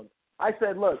one of them. I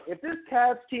said, look, if this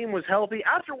Cavs team was healthy,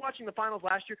 after watching the finals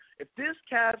last year, if this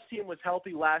Cavs team was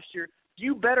healthy last year,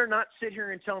 you better not sit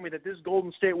here and tell me that this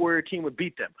Golden State Warrior team would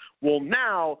beat them. Well,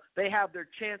 now they have their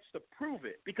chance to prove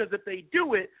it, because if they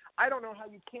do it, I don't know how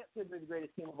you can't say they're the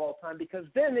greatest team of all time, because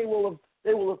then they will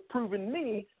have proven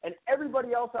me and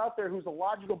everybody else out there who's a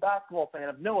logical basketball fan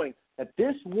of knowing that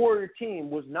this Warrior team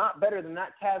was not better than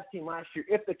that Cavs team last year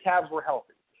if the Cavs were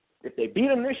healthy. If they beat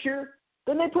them this year,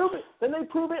 then they prove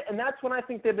it. And that's when I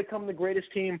think they become the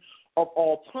greatest team of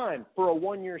all time for a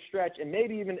one-year stretch, and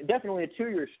maybe even definitely a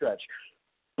two-year stretch.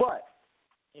 But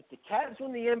if the Cavs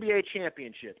win the NBA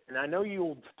championship, and I know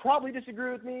you'll probably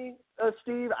disagree with me,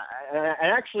 Steve, and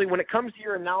actually when it comes to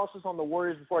your analysis on the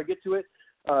Warriors, before I get to it,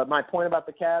 my point about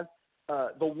the Cavs,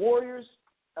 the Warriors,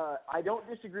 I don't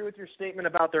disagree with your statement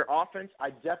about their offense. I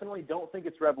definitely don't think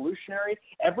it's revolutionary.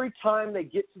 Every time they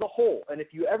get to the hole, and if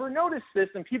you ever notice this,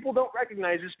 and people don't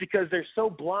recognize this because they're so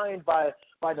blind by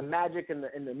the magic and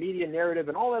the media narrative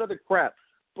and all that other crap,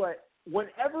 but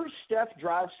whenever Steph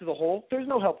drives to the hole, there's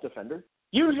no help defender.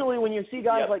 Usually when you see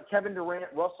guys like Kevin Durant,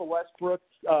 Russell Westbrook,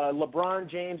 LeBron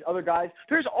James, other guys,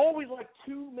 there's always like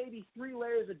 2, maybe 3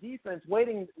 layers of defense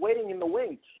waiting in the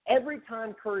wings. Every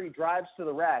time Curry drives to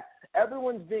the rack,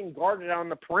 everyone's being guarded on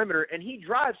the perimeter, and he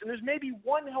drives, and there's maybe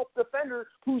one help defender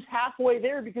who's halfway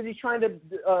there because he's trying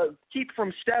to keep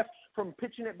from Steph from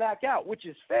pitching it back out, which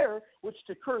is fair, which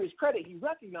to Curry's credit he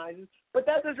recognizes, but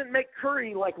that doesn't make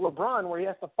Curry like LeBron where he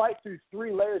has to fight through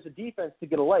 3 layers of defense to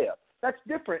get a layup. That's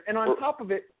different. And on top of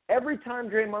it, every time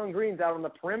Draymond Green's out on the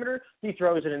perimeter, he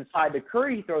throws it inside to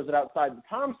Curry, he throws it outside to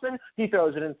Thompson, he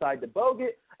throws it inside to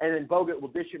Bogut, and then Bogut will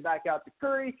dish it back out to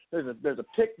Curry. There's a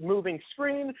pick moving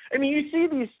screen. I mean, you see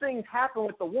these things happen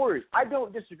with the Warriors. I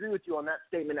don't disagree with you on that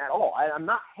statement at all. I'm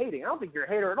not hating. I don't think you're a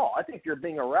hater at all. I think you're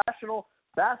being a rational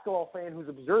basketball fan who's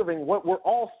observing what we're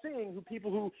all seeing, people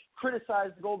who criticize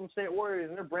the Golden State Warriors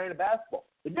and their brand of basketball.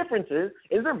 The difference is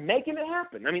they're making it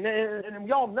happen. I mean, and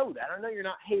we all know that. I know you're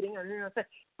not hating, I know you're not saying,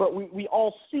 but we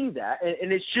all see that,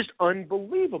 and it's just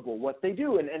unbelievable what they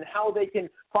do and how they can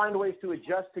find ways to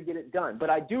adjust to get it done. But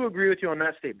I do agree with you on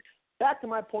that statement. Back to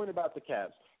my point about the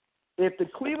Cavs. If the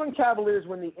Cleveland Cavaliers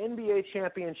win the NBA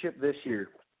championship this year,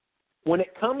 when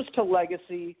it comes to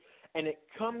legacy and it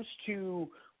comes to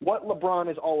what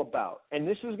LeBron is all about, and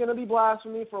this is going to be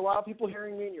blasphemy for a lot of people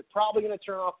hearing me, and you're probably going to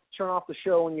turn off the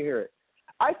show when you hear it.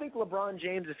 I think LeBron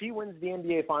James, if he wins the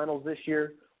NBA Finals this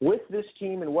year with this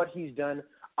team and what he's done,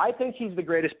 I think he's the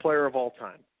greatest player of all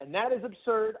time. And that is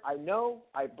absurd. I know.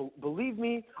 Believe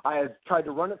me, I have tried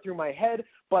to run it through my head,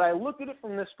 but I look at it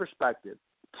from this perspective.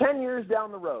 10 years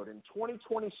down the road, in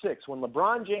 2026, when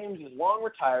LeBron James is long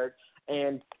retired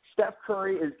and Steph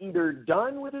Curry is either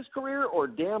done with his career or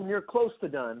damn near close to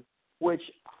done, which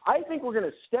I think we're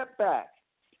going to step back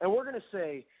and we're going to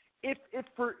say, if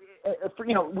for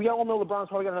we all know LeBron's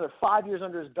probably got another 5 years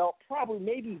under his belt, probably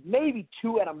maybe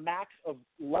 2 at a max of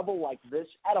level like this,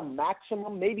 at a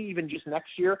maximum, maybe even just next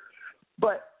year.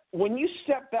 But when you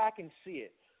step back and see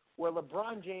it, where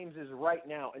LeBron James is right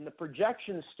now, and the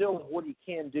projection still of what he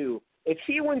can do, if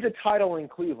he wins a title in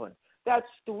Cleveland, that's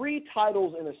 3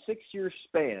 titles in a 6-year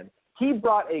span. He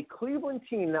brought a Cleveland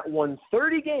team that won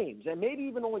 30 games, and maybe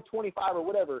even only 25 or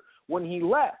whatever, when he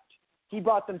left. He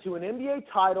brought them to an NBA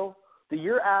title the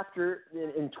year after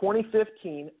in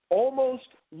 2015, almost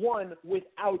won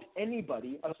without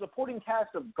anybody, a supporting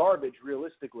cast of garbage,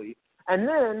 realistically. And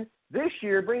then this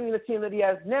year, bringing the team that he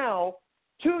has now,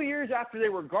 2 years after they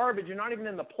were garbage and not even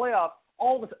in the playoffs,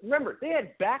 remember, they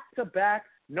had back-to-back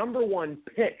number 1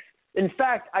 picks. In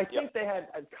fact, I think they had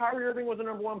Kyrie Irving was a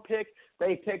number 1 pick.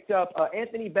 They picked up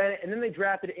Anthony Bennett, and then they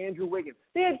drafted Andrew Wiggins.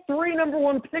 They had 3 number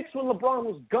 1 picks when LeBron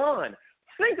was gone.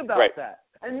 Think about that.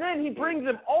 And then he brings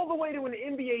them all the way to an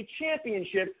NBA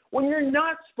championship when you're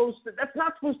not supposed to – that's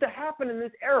not supposed to happen in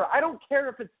this era. I don't care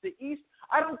if it's the East.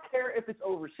 I don't care if it's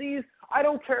overseas. I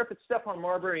don't care if it's Stephon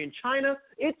Marbury in China.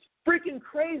 It's freaking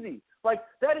crazy. Like,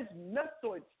 that is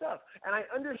nutsoid stuff. And I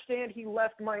understand he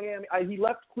left he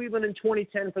left Cleveland in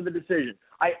 2010 for the decision.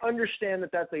 I understand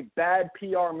that that's a bad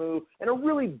PR move and a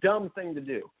really dumb thing to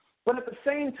do. But at the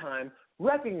same time,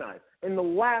 recognize in the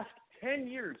last 10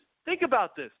 years, think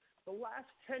about this. The last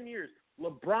 10 years,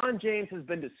 LeBron James has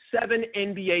been to 7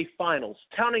 NBA Finals,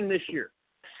 counting this year.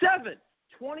 7.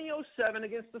 2007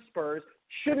 against the Spurs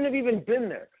shouldn't have even been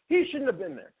there. He shouldn't have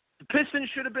been there. The Pistons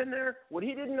should have been there. What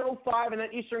he did in 2005 in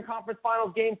that Eastern Conference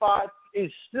Finals Game 5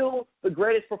 is still the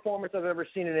greatest performance I've ever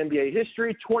seen in NBA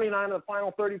history. 29 of the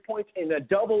final 30 points in a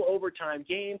double overtime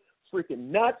game.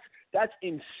 Freaking nuts. That's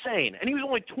insane. And he was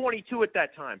only 22 at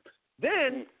that time.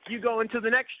 Then you go into the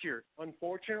next year.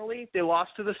 Unfortunately, they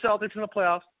lost to the Celtics in the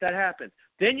playoffs. That happened.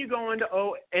 Then you go into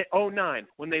 2009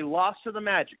 when they lost to the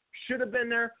Magic. Should have been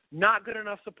there. Not good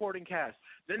enough supporting cast.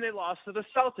 Then they lost to the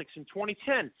Celtics in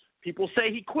 2010. People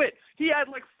say he quit. He had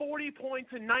like 40 points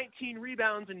and 19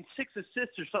 rebounds and 6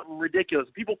 assists or something ridiculous.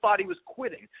 People thought he was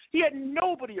quitting. He had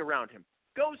nobody around him.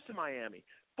 Goes to Miami.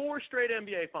 4 straight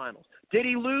NBA Finals. Did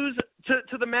he lose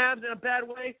to the Mavs in a bad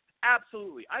way?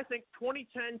 Absolutely. I think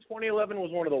 2010, 2011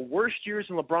 was one of the worst years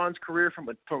in LeBron's career from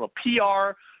a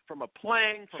PR, from a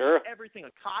playing, from everything,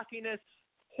 a cockiness,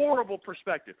 horrible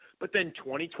perspective. But then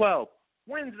 2012,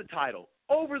 wins the title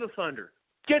over the Thunder,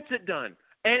 gets it done.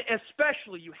 And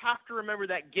especially, you have to remember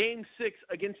that Game 6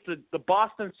 against the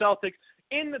Boston Celtics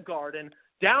in the Garden,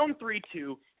 down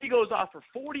 3-2. He goes off for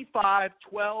 45,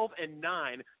 12, and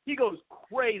 9. He goes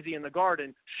crazy in the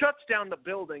Garden, shuts down the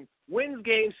building, wins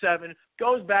Game 7,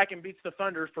 goes back and beats the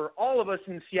Thunder. For all of us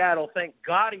in Seattle, thank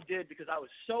God he did, because I was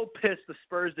so pissed the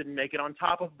Spurs didn't make it on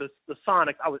top of the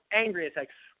Sonics. I was angry as heck,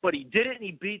 but he did it, and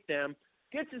he beat them,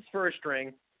 gets his first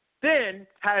ring. Then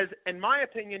has, in my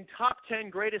opinion, top 10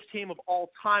 greatest team of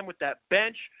all time with that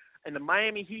bench, and the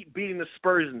Miami Heat beating the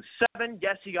Spurs in 7.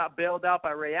 Yes, he got bailed out by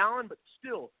Ray Allen, but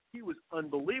still, he was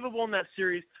unbelievable in that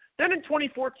series. Then in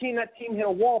 2014, that team hit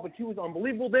a wall, but he was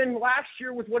unbelievable. Then last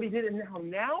year with what he did, and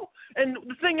now. And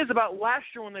the thing is about last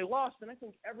year when they lost, and I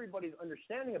think everybody's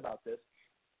understanding about this,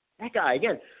 that guy,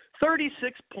 again,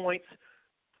 36 points,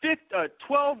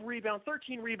 12 rebounds,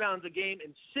 13 rebounds a game,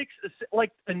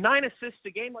 and 9 assists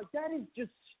a game. Like, that is just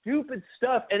stupid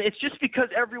stuff. And it's just because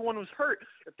everyone was hurt.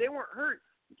 If they weren't hurt,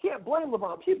 you can't blame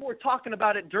LeBron. People were talking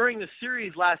about it during the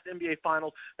series last NBA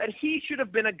Finals, that he should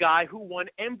have been a guy who won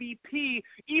MVP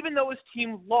even though his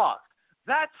team lost.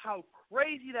 That's how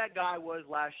crazy that guy was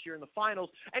last year in the finals,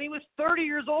 and he was 30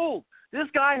 years old. This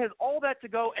guy has all that to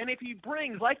go, and if he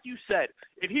brings, like you said,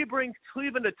 if he brings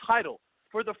Cleveland a title,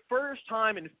 for the first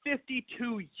time in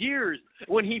 52 years,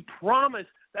 when he promised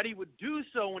that he would do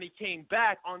so when he came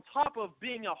back, on top of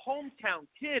being a hometown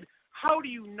kid, how do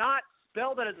you not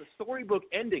spell that as a storybook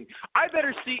ending? I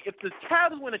better see, if the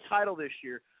Cavs win a title this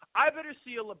year, I better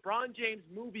see a LeBron James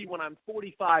movie when I'm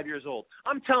 45 years old.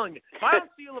 I'm telling you, if I don't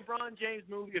see a LeBron James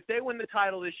movie, if they win the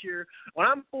title this year, when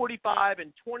I'm 45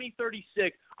 and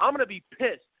 2036, I'm going to be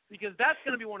pissed. Because that's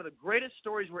going to be one of the greatest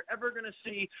stories we're ever going to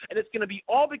see, and it's going to be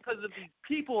all because of these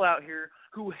people out here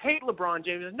who hate LeBron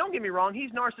James. And don't get me wrong,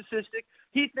 he's narcissistic.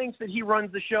 He thinks that he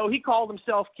runs the show. He called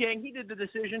himself king. He did the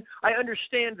decision. I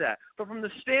understand that. But from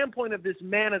the standpoint of this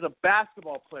man as a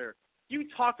basketball player, you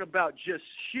talk about just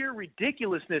sheer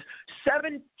ridiculousness.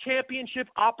 7 championship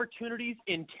opportunities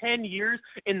in 10 years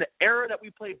in the era that we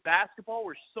play basketball,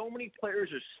 where so many players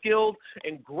are skilled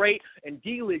and great, and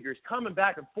D-leaguers coming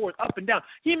back and forth, up and down.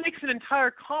 He makes an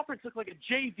entire conference look like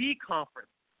a JV conference.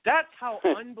 That's how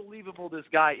unbelievable this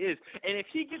guy is. And if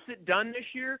he gets it done this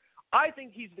year, I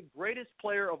think he's the greatest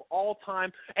player of all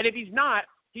time. And if he's not,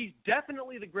 he's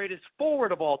definitely the greatest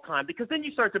forward of all time, because then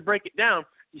you start to break it down.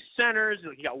 You centers,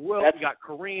 you got Wilt, you got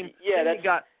Kareem. Yeah, that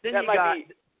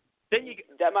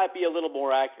might be a little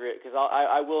more accurate, because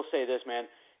I will say this, man.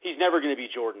 He's never going to be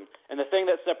Jordan. And the thing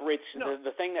that separates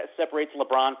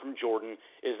LeBron from Jordan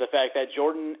is the fact that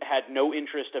Jordan had no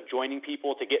interest of joining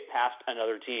people to get past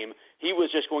another team. He was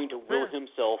just going to will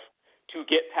himself to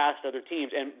get past other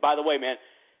teams. And by the way, man,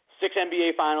 6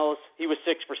 NBA Finals, he was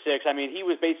 6 for 6. I mean, he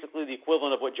was basically the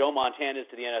equivalent of what Joe Montana is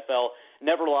to the NFL.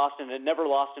 Never lost in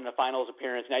a finals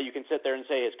appearance. Now you can sit there and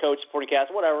say his coach, supporting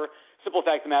cast, whatever. Simple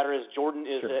fact of the matter is Jordan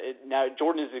is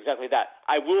Jordan is exactly that.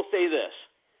 I will say this,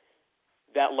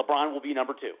 that LeBron will be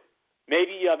number 2.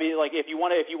 Maybe like if you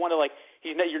want to like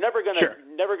you're never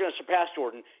gonna surpass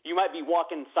Jordan. You might be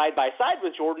walking side by side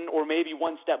with Jordan, or maybe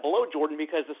one step below Jordan,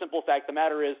 because the simple fact of the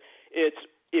matter is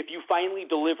if you finally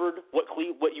delivered what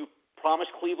you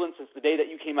promised Cleveland since the day that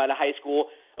you came out of high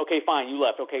school, okay, fine, you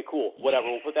left, okay, cool,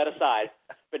 whatever, we'll put that aside.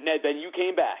 But Ned, then you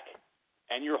came back,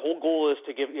 and your whole goal is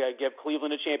to give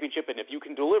Cleveland a championship, and if you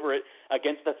can deliver it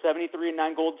against the 73-9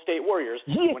 Golden State Warriors,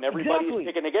 when everybody's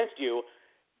picking against you,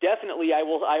 definitely it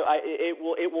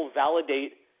will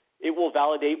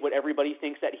validate what everybody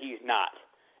thinks that he's not.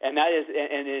 And that is,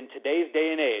 and in today's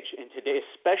day and age,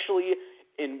 especially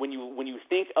when you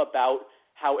think about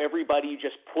how everybody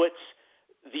just puts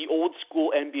the old school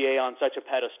NBA on such a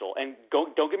pedestal. And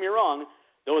don't get me wrong,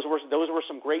 Those were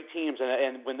some great teams,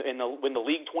 and when the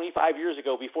league 25 years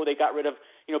ago, before they got rid of,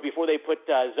 before they put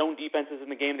zone defenses in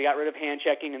the game, they got rid of hand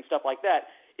checking and stuff like that.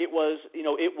 It was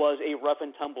a rough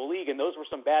and tumble league, and those were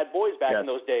some bad boys back in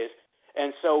those days.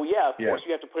 And so, of course,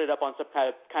 you have to put it up on some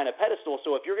kind of pedestal.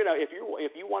 So if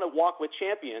you want to walk with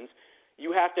champions,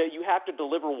 you have to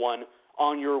deliver one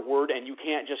on your word, and you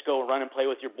can't just go run and play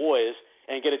with your boys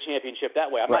and get a championship that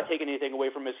way. I'm not taking anything away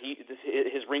from his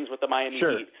rings with the Miami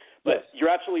Heat, but you're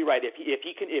absolutely right. If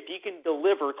he can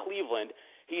deliver Cleveland,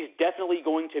 he's definitely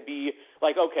going to be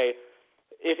like, okay,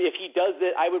 if he does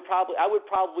it, I would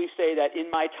probably say that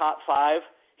in my top 5,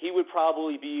 he would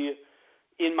probably be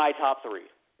in my top 3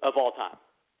 of all time.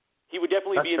 He would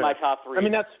definitely be in my top 3. I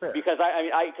mean, that's fair. Because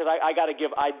I got to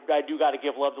give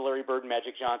love to Larry Bird and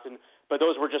Magic Johnson, but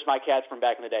those were just my cats from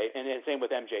back in the day, and same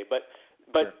with MJ. But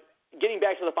getting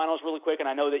back to the finals really quick, and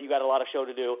I know that you got a lot of show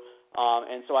to do,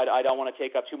 and so I don't want to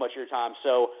take up too much of your time.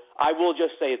 So I will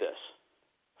just say this: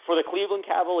 for the Cleveland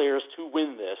Cavaliers to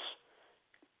win this,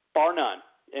 bar none,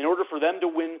 in order for them to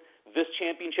win this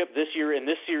championship this year in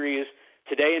this series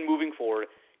today and moving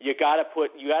forward, you got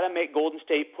to make Golden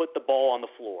State put the ball on the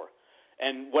floor.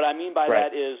 And what I mean by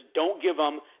that is don't give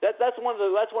them that's one of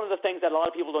the things that a lot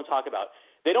of people don't talk about.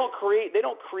 They don't create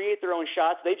their own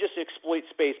shots. They just exploit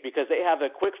space because they have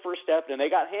a quick first step and they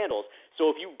got handles.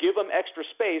 So if you give them extra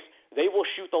space, they will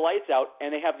shoot the lights out, and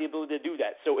they have the ability to do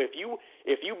that. So if you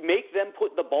make them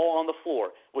put the ball on the floor,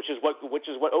 which is what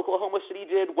Oklahoma City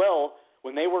did well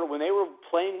when they were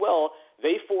playing well,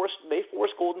 they forced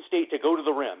Golden State to go to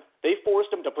the rim. They forced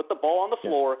them to put the ball on the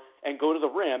floor and go to the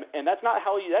rim, and that's not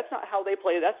how they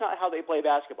play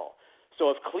basketball. So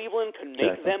if Cleveland can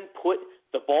make them put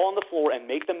the ball on the floor and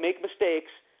make them make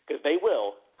mistakes, because they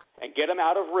will, and get them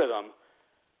out of rhythm,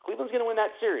 Cleveland's going to win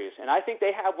that series. And I think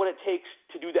they have what it takes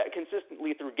to do that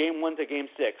consistently through Game 1 to Game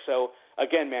 6. So,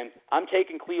 again, man, I'm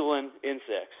taking Cleveland in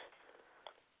 6.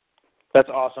 That's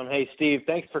awesome. Hey, Steve,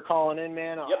 thanks for calling in,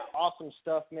 man. Yep. Awesome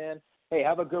stuff, man. Hey,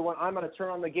 have a good one. I'm going to turn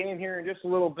on the game here in just a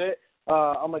little bit.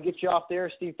 I'm going to get you off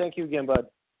there. Steve, thank you again, bud.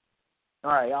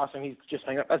 All right, awesome. He's just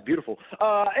hanging up. That's beautiful.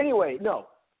 Anyway, no.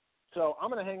 So I'm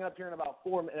going to hang up here in about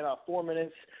 4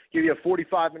 minutes, give you a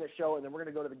 45-minute show, and then we're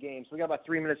going to go to the game. So we got about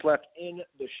 3 minutes left in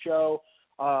the show.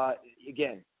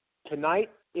 Again, tonight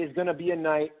is going to be a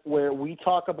night where we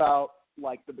talk about,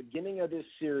 like, the beginning of this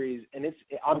series. And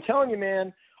I'm telling you,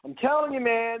 man,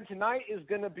 tonight is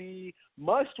going to be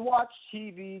must-watch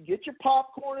TV. Get your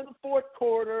popcorn in the fourth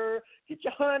quarter. Get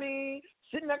your honey.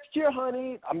 Sit next to your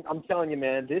honey. I'm telling you,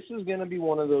 man, this is going to be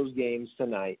one of those games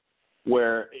tonight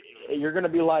where you're going to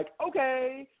be like,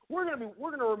 okay, we're going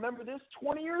to remember this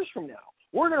 20 years from now.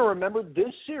 We're going to remember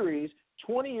this series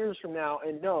 20 years from now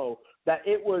and know that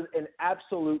it was an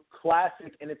absolute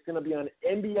classic, and it's going to be on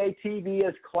NBA TV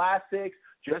as classics,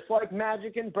 just like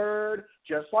Magic and Bird,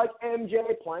 just like MJ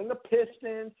playing the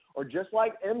Pistons, or just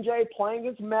like MJ playing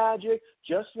against Magic,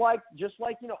 just like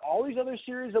all these other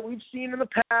series that we've seen in the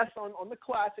past on the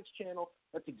Classics channel.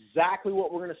 That's exactly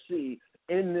what we're going to see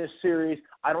in this series.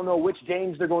 I don't know which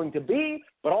games they're going to be,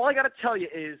 but all I got to tell you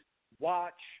is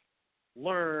watch,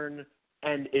 learn,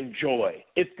 and enjoy.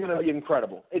 It's going to be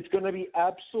incredible. It's going to be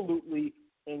absolutely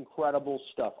incredible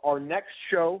stuff. Our next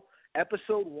show,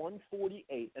 episode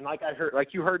 148, and like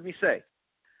you heard me say,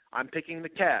 I'm picking the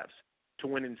Cavs to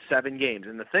win in 7 games.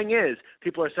 And the thing is,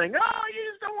 people are saying, oh,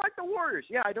 you just don't like the Warriors.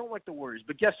 Yeah, I don't like the Warriors.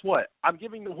 But guess what? I'm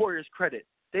giving the Warriors credit.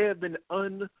 They have been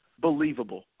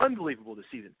unbelievable this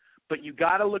season. But you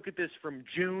got to look at this from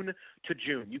June to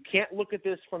June. You can't look at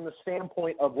this from the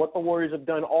standpoint of what the Warriors have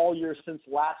done all year since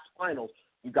last finals.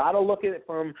 You got to look at it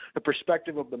from the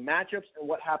perspective of the matchups and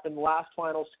what happened last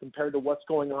finals compared to what's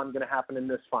going to happen in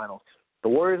this finals. The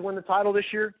Warriors win the title this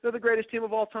year. They're the greatest team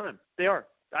of all time. They are.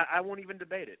 I won't even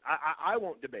debate it. I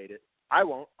won't debate it. I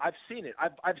won't. I've seen it.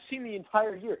 I've seen the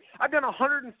entire year. I've done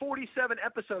 147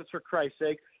 episodes, for Christ's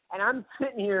sake, and I'm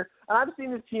sitting here, and I've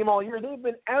seen this team all year. They've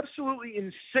been absolutely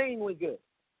insanely good.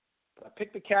 But I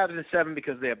picked the Cavs in 7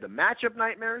 because they have the matchup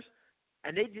nightmares,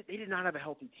 and they did not have a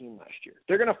healthy team last year.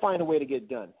 They're going to find a way to get it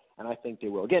done, and I think they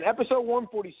will. Again, episode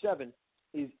 147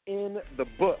 is in the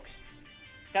books.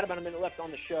 Got about a minute left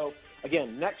on the show.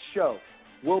 Again, next show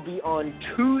will be on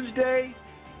Tuesday,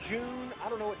 I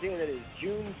don't know what day that is,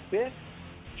 June 5th,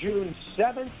 June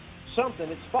 7th, something.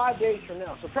 It's 5 days from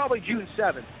now, so probably June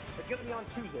 7th. It's going to be on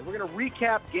Tuesday. We're going to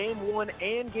recap Game 1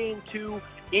 and Game 2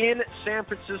 in San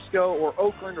Francisco or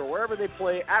Oakland or wherever they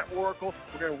play at Oracle.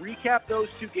 We're going to recap those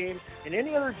 2 games, and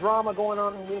any other drama going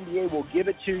on in the NBA, we'll give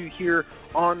it to you here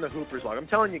on the Hoopers Log. I'm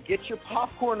telling you, get your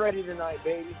popcorn ready tonight,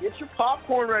 baby. Get your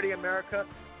popcorn ready, America.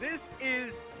 This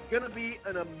is going to be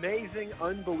an amazing,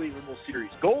 unbelievable series.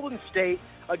 Golden State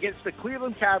against the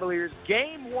Cleveland Cavaliers.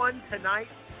 Game 1 tonight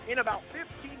in about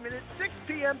 15 minutes, 6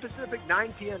 p.m. Pacific,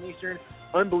 9 p.m. Eastern.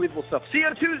 Unbelievable stuff. See you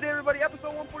on Tuesday, everybody.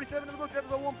 Episode 147 of the book,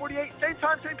 episode 148. Same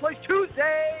time, same place,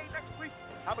 Tuesday next week.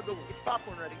 Have a good one. Get your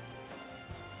popcorn ready.